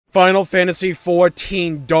Final Fantasy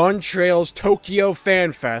XIV Dawntrail's Tokyo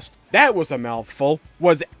Fan Fest, that was a mouthful,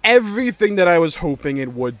 was everything that I was hoping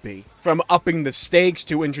it would be. From upping the stakes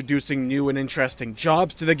to introducing new and interesting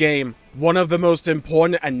jobs to the game, one of the most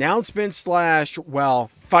important announcements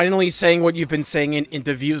well, finally saying what you've been saying in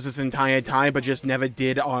interviews this entire time but just never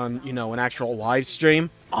did on, an actual live stream.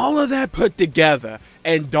 All of that put together,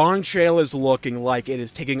 and Dawntrail is looking like it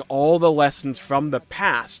is taking all the lessons from the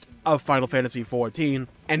past of Final Fantasy XIV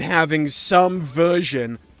and having some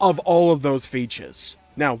version of all of those features.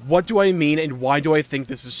 Now, what do I mean and why do I think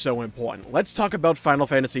this is so important? Let's talk about Final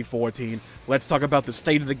Fantasy XIV, let's talk about the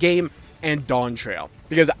state of the game, and Dawntrail.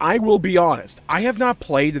 Because I will be honest, I have not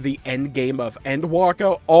played the endgame of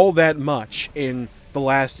Endwalker all that much in the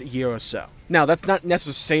last year or so. Now, that's not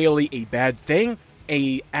necessarily a bad thing.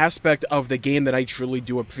 An aspect of the game that I truly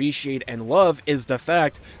do appreciate and love is the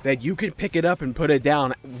fact that you can pick it up and put it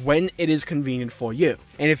down when it is convenient for you.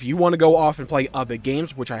 And if you want to go off and play other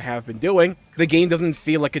games, which I have been doing, the game doesn't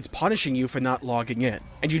feel like it's punishing you for not logging in.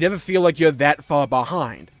 And you never feel like you're that far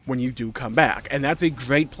behind when you do come back. And that's a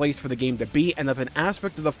great place for the game to be, and that's an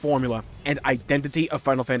aspect of the formula and identity of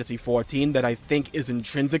Final Fantasy XIV that I think is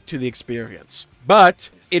intrinsic to the experience. But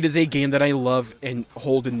it is a game that I love and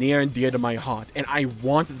hold near and dear to my heart, and I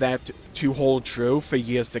want that to hold true for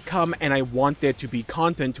years to come, and I want there to be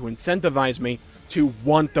content to incentivize me to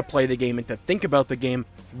want to play the game and to think about the game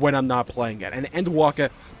when I'm not playing it. And Endwalker,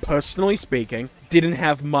 personally speaking, didn't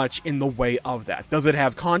have much in the way of that. Does it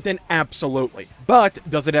have content? Absolutely. But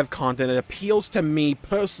does it have content that appeals to me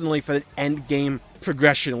personally for the endgame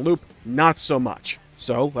progression loop? Not so much.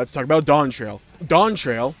 So let's talk about Dawntrail.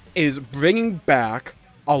 Dawntrail is bringing back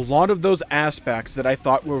a lot of those aspects that I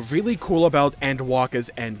thought were really cool about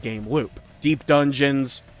Endwalker's endgame loop. Deep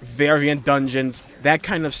dungeons, variant dungeons, that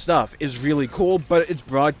kind of stuff is really cool, but it's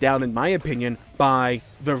brought down, in my opinion, by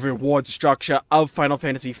the reward structure of Final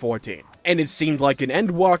Fantasy XIV. And it seemed like in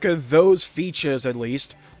Endwalker, those features, at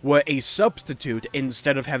least, were a substitute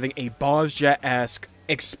instead of having a Bozja-esque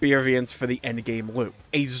experience for the endgame loop.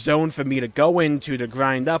 A zone for me to go into, to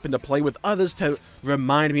grind up, and to play with others to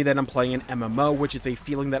remind me that I'm playing an MMO, which is a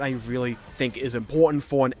feeling that I really think is important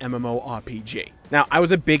for an MMORPG. Now, I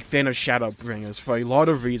was a big fan of Shadowbringers for a lot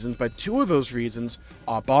of reasons, but two of those reasons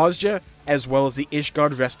are Bozja, as well as the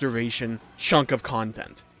Ishgard Restoration chunk of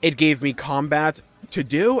content. It gave me combat to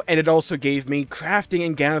do, and it also gave me crafting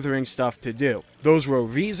and gathering stuff to do. Those were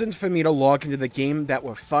reasons for me to log into the game that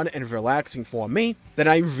were fun and relaxing for me, that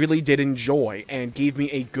I really did enjoy, and gave me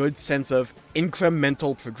a good sense of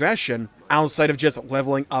incremental progression outside of just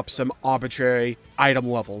leveling up some arbitrary item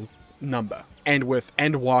level number. And with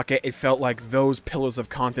Endwalker, it felt like those pillars of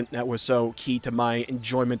content that were so key to my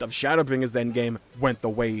enjoyment of Shadowbringers endgame went the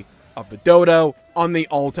way of the dodo, on the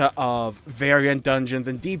altar of variant dungeons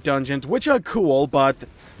and deep dungeons, which are cool, but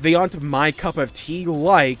they aren't my cup of tea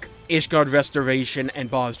like Ishgard Restoration and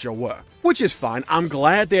Bozja were. Which is fine. I'm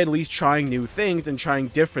glad they're at least trying new things and trying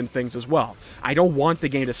different things as well. I don't want the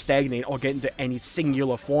game to stagnate or get into any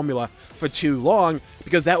singular formula for too long,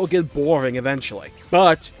 because that will get boring eventually.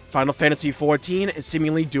 But Final Fantasy XIV is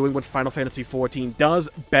seemingly doing what Final Fantasy XIV does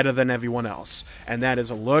better than everyone else, and that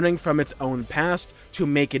is learning from its own past to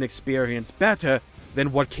make an experience better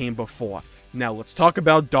than what came before. Now let's talk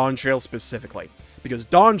about Dawntrail specifically, because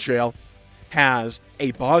Dawntrail has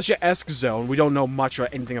a Bozja-esque zone. We don't know much or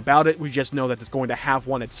anything about it, we just know that it's going to have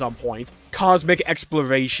one at some point. Cosmic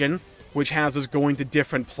Exploration, which has us going to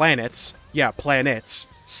different planets. Yeah, planets.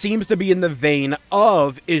 Seems to be in the vein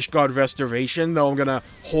of Ishgard Restoration, though I'm gonna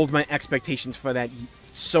hold my expectations for that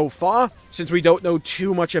so far, since we don't know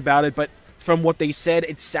too much about it, but from what they said,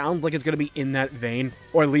 it sounds like it's going to be in that vein,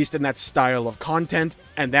 or at least in that style of content,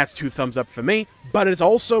 and that's 2 thumbs up for me. But it's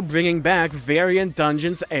also bringing back variant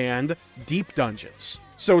dungeons and deep dungeons.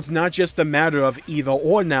 So it's not just a matter of either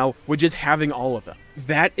or now, we're just having all of them.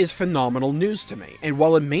 That is phenomenal news to me, and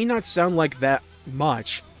while it may not sound like that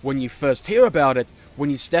much when you first hear about it, when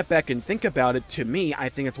you step back and think about it, to me, I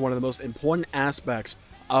think it's one of the most important aspects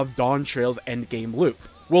of Dawntrail's endgame loop.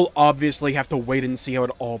 We'll obviously have to wait and see how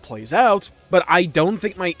it all plays out, but I don't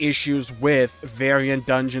think my issues with variant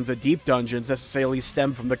dungeons or deep dungeons necessarily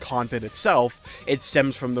stem from the content itself. It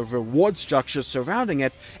stems from the reward structure surrounding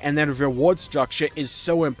it, and that reward structure is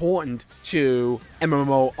so important to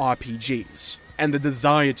MMORPGs, and the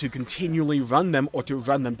desire to continually run them or to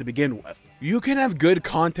run them to begin with. You can have good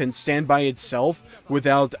content stand by itself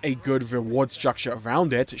without a good reward structure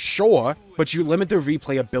around it, sure, but you limit the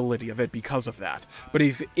replayability of it because of that. But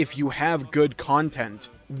if you have good content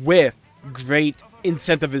with great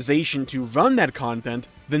incentivization to run that content,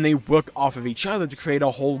 then they work off of each other to create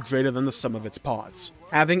a whole greater than the sum of its parts.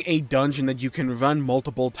 Having a dungeon that you can run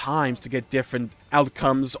multiple times to get different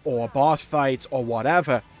outcomes or boss fights or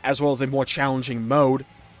whatever, as well as a more challenging mode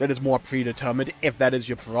that is more predetermined, if that is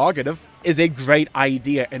your prerogative, is a great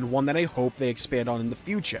idea and one that I hope they expand on in the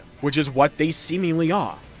future, which is what they seemingly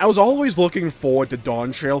are. I was always looking forward to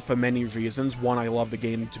Dawntrail for many reasons. One, I love the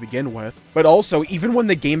game to begin with, but also, even when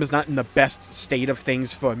the game is not in the best state of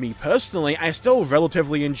things for me personally, I still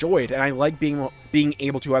relatively enjoy it, and I like being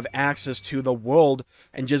able to have access to the world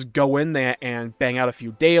and just go in there and bang out a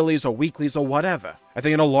few dailies or weeklies or whatever. I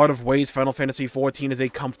think in a lot of ways, Final Fantasy XIV is a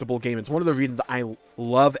comfortable game. It's one of the reasons I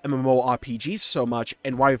love MMORPGs so much,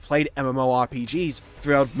 and why I've played MMORPGs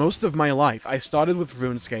throughout most of my life. I started with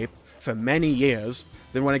RuneScape for many years.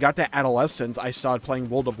 Then when I got to adolescence, I started playing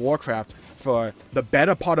World of Warcraft for the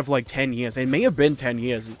better part of like 10 years. It may have been 10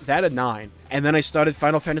 years, that at 9. And then I started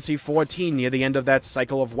Final Fantasy XIV near the end of that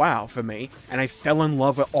cycle of WoW for me, and I fell in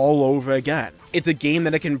love with it all over again. It's a game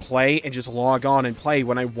that I can play and just log on and play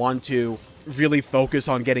when I want to really focus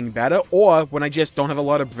on getting better, or when I just don't have a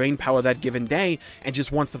lot of brain power that given day and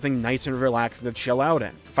just want something nice and relaxing to chill out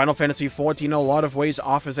in. Final Fantasy XIV in a lot of ways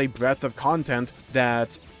offers a breadth of content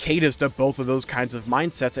that caters to both of those kinds of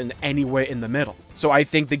mindsets and anywhere in the middle. So I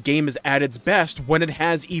think the game is at its best when it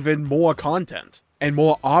has even more content and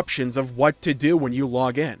more options of what to do when you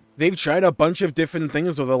log in. They've tried a bunch of different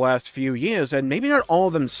things over the last few years, and maybe not all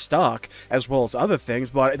of them stuck, as well as other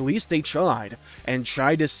things, but at least they tried, and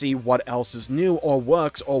tried to see what else is new or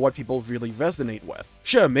works or what people really resonate with.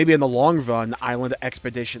 Sure, maybe in the long run, not island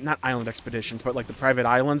expeditions, but like the private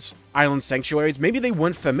islands, island sanctuaries, maybe they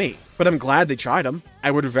weren't for me, but I'm glad they tried them.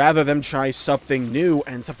 I would rather them try something new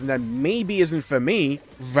and something that maybe isn't for me,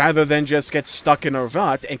 rather than just get stuck in a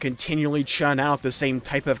rut and continually churn out the same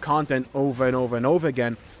type of content over and over and over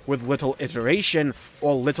again, with little iteration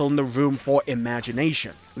or little in the room for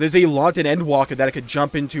imagination. There's a lot in Endwalker that I could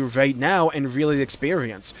jump into right now and really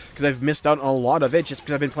experience, because I've missed out on a lot of it just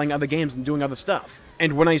because I've been playing other games and doing other stuff.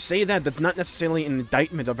 And when I say that, that's not necessarily an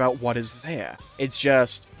indictment about what is there. It's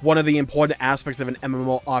just one of the important aspects of an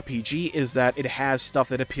MMORPG is that it has stuff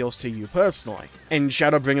that appeals to you personally. And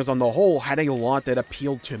Shadowbringers on the whole had a lot that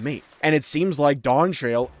appealed to me. And it seems like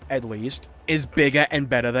Dawntrail, at least, is bigger and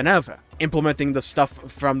better than ever, implementing the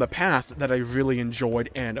stuff from the past that I really enjoyed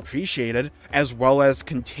and appreciated, as well as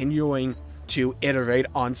continuing to iterate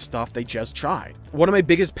on stuff they just tried. One of my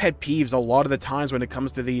biggest pet peeves a lot of the times when it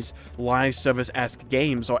comes to these live service-esque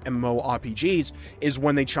games or MMORPGs is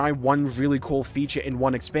when they try one really cool feature in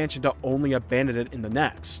one expansion to only abandon it in the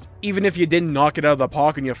next. Even if you didn't knock it out of the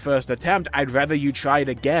park in your first attempt, I'd rather you try it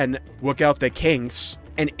again, work out the kinks,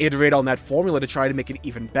 and iterate on that formula to try to make it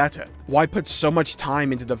even better. Why put so much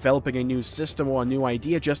time into developing a new system or a new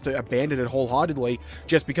idea just to abandon it wholeheartedly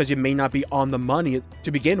just because you may not be on the money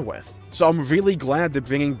to begin with? So I'm really glad they're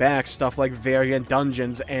bringing back stuff like variant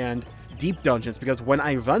dungeons and deep dungeons, because when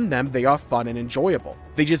I run them, they are fun and enjoyable.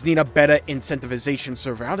 They just need a better incentivization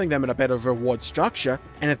surrounding them and a better reward structure,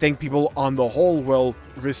 and I think people on the whole will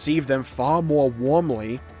receive them far more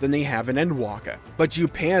warmly than they have in Endwalker. But you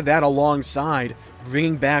pair that alongside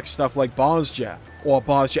bringing back stuff like Bosja, or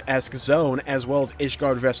Bosja-esque Zone, as well as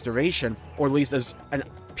Ishgard Restoration, or at least as a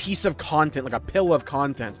piece of content, like a pill of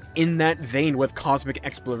content, in that vein with Cosmic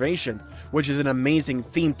Exploration, which is an amazing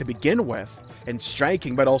theme to begin with, and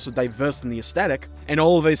striking, but also diverse in the aesthetic, and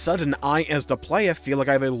all of a sudden, I, as the player, feel like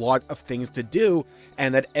I have a lot of things to do,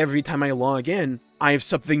 and that every time I log in, I have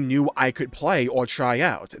something new I could play or try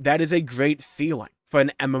out. That is a great feeling for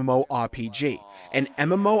an MMORPG. An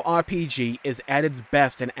MMORPG is at its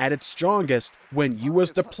best and at its strongest when you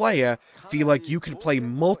as the player feel like you can play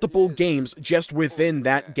multiple games just within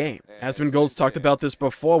that game. Asmongold's talked about this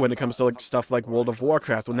before when it comes to stuff like World of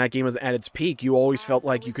Warcraft. When that game was at its peak, you always felt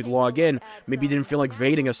like you could log in, maybe you didn't feel like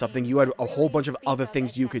raiding or something, you had a whole bunch of other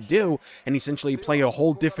things you could do, and essentially play a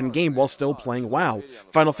whole different game while still playing WoW.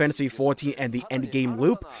 Final Fantasy XIV and the Endgame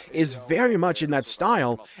loop is very much in that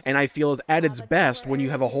style, and I feel is at its best when you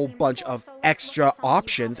have a whole bunch of extra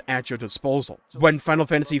options at your disposal. When Final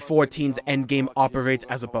Fantasy XIV's Endgame operates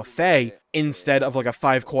as a buffet instead of like a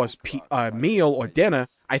 5-course meal or dinner,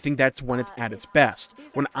 I think that's when it's at its best.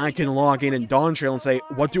 When I can log in Dawntrail and say,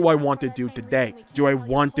 what do I want to do today? Do I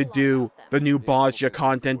want to do the new Bosja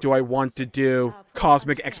content? Do I want to do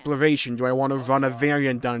Cosmic Exploration? Do I want to run a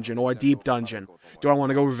variant dungeon or a deep dungeon? Do I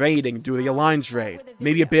want to go raiding, do the Alliance raid?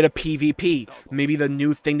 Maybe a bit of PvP, maybe the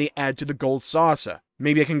new thing they add to the Gold Saucer.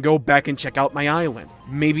 Maybe I can go back and check out my island.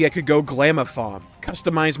 Maybe I could go glamour farm,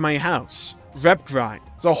 customize my house, rep grind,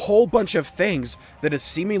 There's a whole bunch of things that is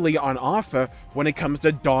seemingly on offer when it comes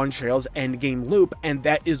to Dawntrail's endgame loop, and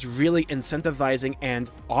that is really incentivizing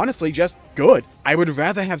and honestly just good. I would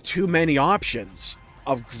rather have too many options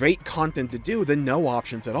of great content to do than no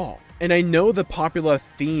options at all. And I know the popular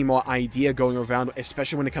theme or idea going around,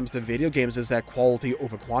 especially when it comes to video games, is that quality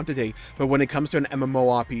over quantity. But when it comes to an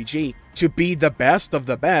MMORPG, to be the best of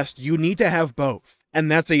the best, you need to have both. And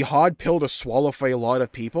that's a hard pill to swallow for a lot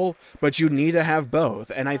of people, but you need to have both.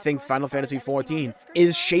 And I think Final Fantasy XIV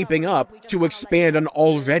is shaping up to expand on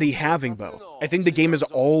already having both. I think the game is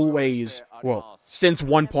always, well, since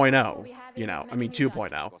 1.0, you know, I mean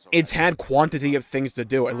 2.0, it's had quantity of things to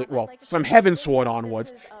do. Well, from Heavensward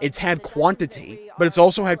onwards, it's had quantity, but it's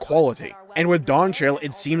also had quality. And with Dawntrail,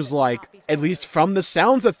 it seems like, at least from the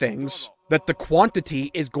sounds of things, that the quantity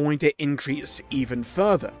is going to increase even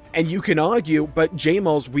further. And you can argue, but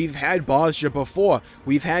Jmulls, we've had Bozja before,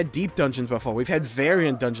 we've had deep dungeons before, we've had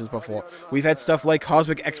variant dungeons before, we've had stuff like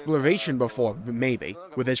cosmic exploration before, maybe,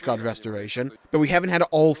 with Ishgard Restoration, but we haven't had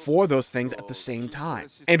all four of those things at the same time.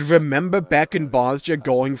 And remember back in Bozja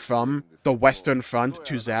going from the Western Front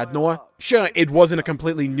to Zadnor? Sure, it wasn't a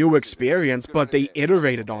completely new experience, but they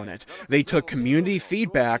iterated on it. They took community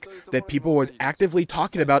feedback that people were actively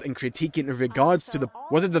talking about and critiquing in regards to the,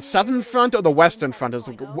 was it the Southern Front or the Western Front?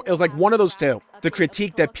 It was like one of those two. The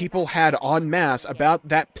critique that people had en masse about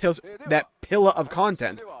that pillar of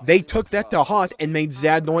content. They took that to heart and made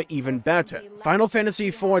Zadnor even better. Final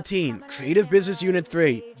Fantasy XIV, Creative Business Unit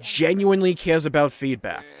 3, genuinely cares about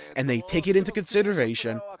feedback, and they take it into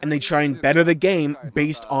consideration, and they try and better the game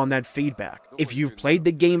based on that feedback. If you've played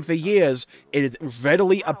the game for years, it is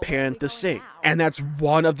readily apparent to see. And that's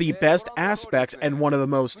one of the best aspects and one of the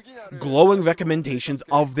most glowing recommendations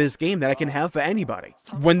of this game that I can have for anybody.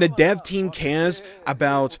 When the dev team cares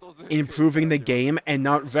about improving the game and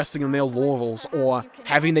not resting on their laurels or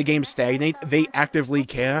having the game stagnate, they actively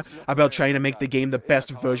care about trying to make the game the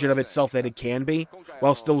best version of itself that it can be,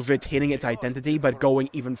 while still retaining its identity but going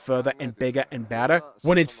even further and bigger and better.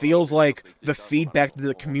 When it feels like the feedback that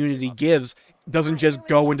the community gives doesn't just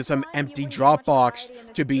go into some empty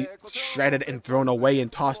Dropbox to be shredded and thrown away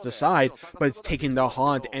and tossed aside, but it's taken to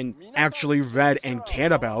heart and actually read and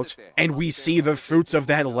cared about, and we see the fruits of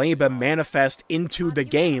that labor manifest into the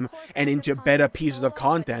game and into better pieces of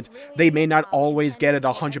content. They may not always get it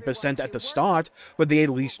 100% at the start, but they at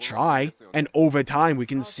least try, and over time we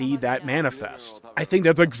can see that manifest. I think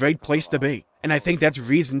that's a great place to be. And I think that's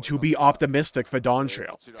reason to be optimistic for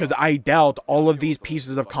Dawntrail, because I doubt all of these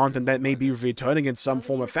pieces of content that may be returning in some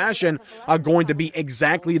form or fashion are going to be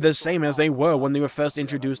exactly the same as they were when they were first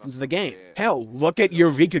introduced into the game. Hell, look at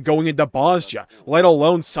Eureka going into Bozja, let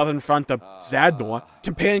alone Southern Front to Zadnor.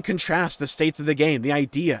 Compare and contrast the states of the game, the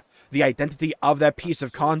idea, the identity of that piece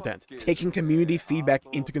of content, taking community feedback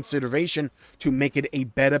into consideration to make it a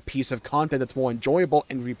better piece of content that's more enjoyable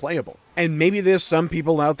and replayable. And maybe there's some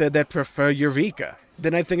people out there that prefer Eureka.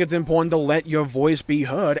 Then I think it's important to let your voice be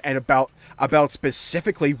heard and about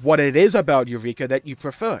specifically what it is about Eureka that you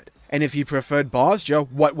preferred. And if you preferred Bozja,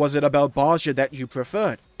 what was it about Bozja that you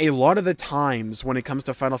preferred? A lot of the times when it comes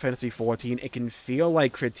to Final Fantasy XIV, it can feel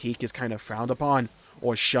like critique is kind of frowned upon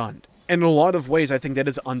or shunned. And in a lot of ways, I think that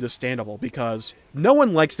is understandable, because no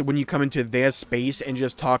one likes it when you come into their space and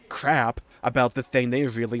just talk crap about the thing they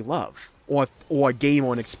really love, or a game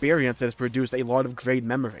or an experience that has produced a lot of great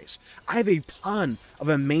memories. I have a ton of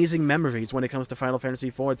amazing memories when it comes to Final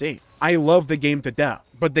Fantasy XIV. I love the game to death,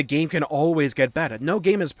 but the game can always get better. No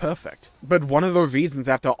game is perfect. But one of the reasons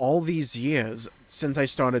after all these years since I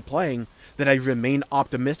started playing that I remain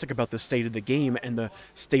optimistic about the state of the game and the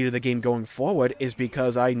state of the game going forward is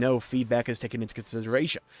because I know feedback is taken into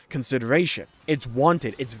consideration. It's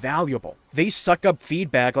wanted, it's valuable. They suck up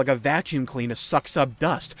feedback like a vacuum cleaner sucks up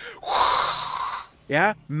dust.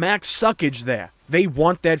 Yeah? Max suckage there. They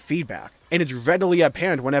want that feedback, and it's readily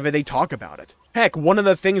apparent whenever they talk about it. Heck, one of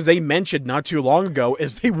the things they mentioned not too long ago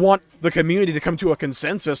is they want the community to come to a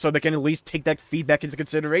consensus so they can at least take that feedback into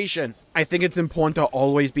consideration. I think it's important to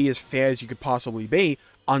always be as fair as you could possibly be.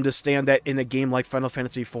 Understand that in a game like Final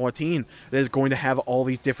Fantasy XIV, there's going to have all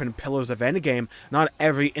these different pillars of endgame. Not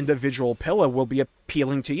every individual pillar will be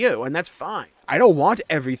appealing to you, and that's fine. I don't want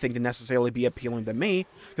everything to necessarily be appealing to me,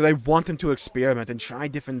 because I want them to experiment and try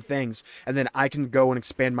different things, and then I can go and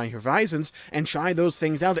expand my horizons and try those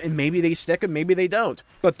things out, and maybe they stick and maybe they don't.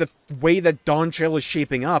 But the way that Dawntrail is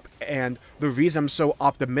shaping up, and the reason I'm so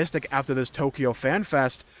optimistic after this Tokyo Fan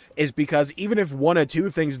Fest, is because even if one or two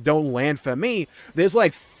things don't land for me, there's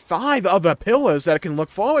like 5 other pillars that I can look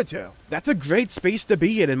forward to. That's a great space to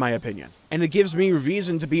be in my opinion. And it gives me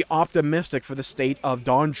reason to be optimistic for the state of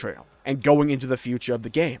Dawntrail. and going into the future of the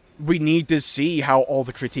game. We need to see how all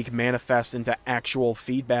the critique manifests into actual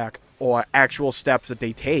feedback or actual steps that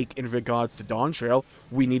they take in regards to Dawntrail.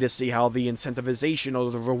 We need to see how the incentivization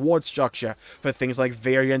or the reward structure for things like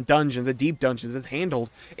variant dungeons and deep dungeons is handled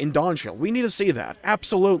in Dawntrail. We need to see that,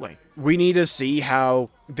 absolutely. We need to see how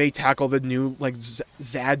they tackle the new, like,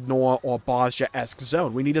 Zadnor or Bozja-esque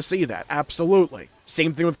zone. We need to see that, absolutely.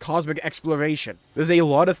 Same thing with Cosmic Exploration. There's a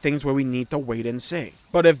lot of things where we need to wait and see.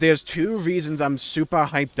 But if there's two reasons I'm super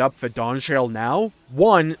hyped up for Dawntrail now,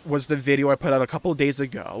 one was the video I put out a couple of days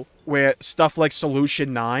ago, where stuff like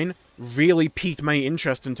Solution 9 really piqued my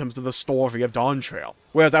interest in terms of the story of Dawntrail.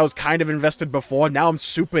 Whereas I was kind of invested before, now I'm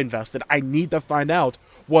super invested. I need to find out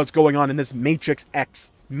what's going on in this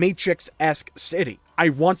Matrix-esque city. I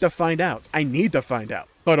want to find out. I need to find out.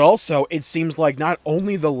 But also, it seems like not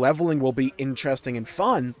only the leveling will be interesting and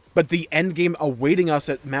fun, but the endgame awaiting us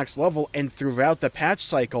at max level and throughout the patch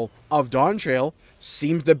cycle of Dawntrail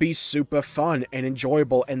seems to be super fun and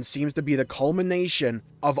enjoyable, and seems to be the culmination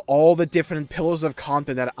of all the different pillars of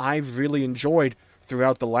content that I've really enjoyed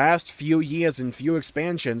throughout the last few years and few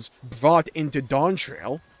expansions brought into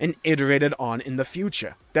Dawntrail and iterated on in the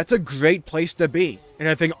future. That's a great place to be, and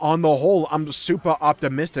I think on the whole, I'm super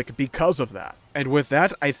optimistic because of that. And with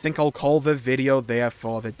that, I think I'll call the video there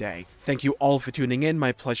for the day. Thank you all for tuning in,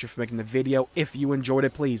 my pleasure for making the video. If you enjoyed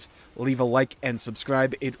it, please leave a like and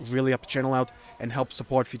subscribe. It really helps the channel out and helps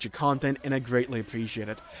support future content, and I greatly appreciate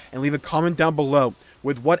it. And leave a comment down below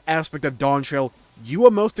with what aspect of Dawntrail you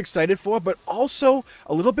are most excited for, but also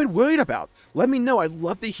a little bit worried about. Let me know. I'd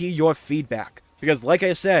love to hear your feedback. Because like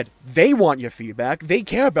I said, they want your feedback. They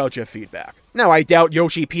care about your feedback. Now, I doubt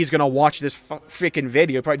Yoshi P's gonna watch this freaking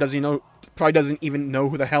video. Probably doesn't even know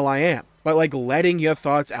who the hell I am. But like, letting your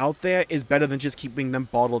thoughts out there is better than just keeping them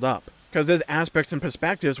bottled up. Because there's aspects and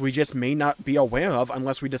perspectives we just may not be aware of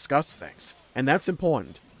unless we discuss things. And that's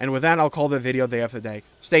important. And with that, I'll call the video there for the day.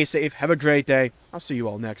 Stay safe, have a great day. I'll see you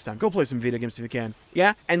all next time. Go play some video games if you can.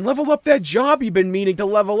 Yeah? And level up that job you've been meaning to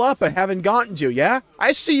level up but haven't gotten to, yeah?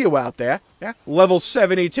 I see you out there. Yeah? Level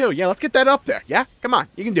 72. Yeah, let's get that up there. Yeah? Come on,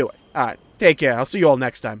 you can do it. Alright, take care. I'll see you all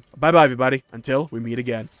next time. Bye-bye, everybody. Until we meet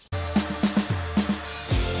again.